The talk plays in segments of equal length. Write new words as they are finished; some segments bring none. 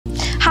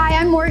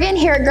I'm Morgan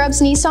here at Grubbs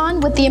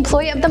Nissan with the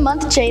Employee of the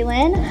Month,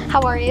 Jaylan.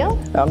 How are you?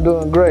 I'm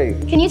doing great.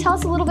 Can you tell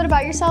us a little bit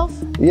about yourself?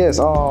 Yes,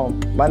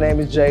 my name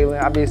is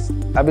Jaylan.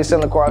 I've been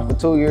selling cars for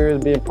 2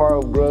 years, being part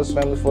of Grubbs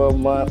family for a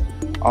month.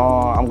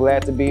 I'm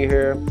glad to be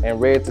here and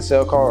ready to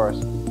sell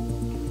cars.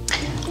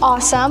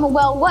 Awesome.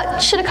 Well,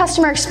 what should a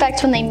customer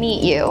expect when they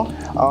meet you?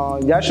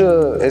 Y'all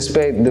should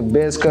expect the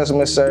best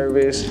customer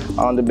service,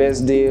 the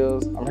best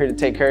deals. I'm here to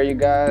take care of you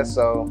guys,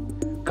 so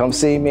come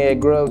see me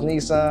at Grubbs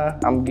Nissan.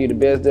 I'm gonna give you the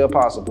best deal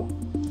possible.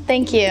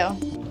 Thank you.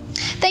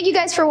 Thank you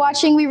guys for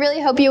watching. We really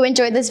hope you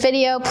enjoyed this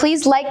video.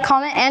 Please like,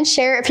 comment, and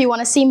share if you want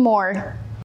to see more.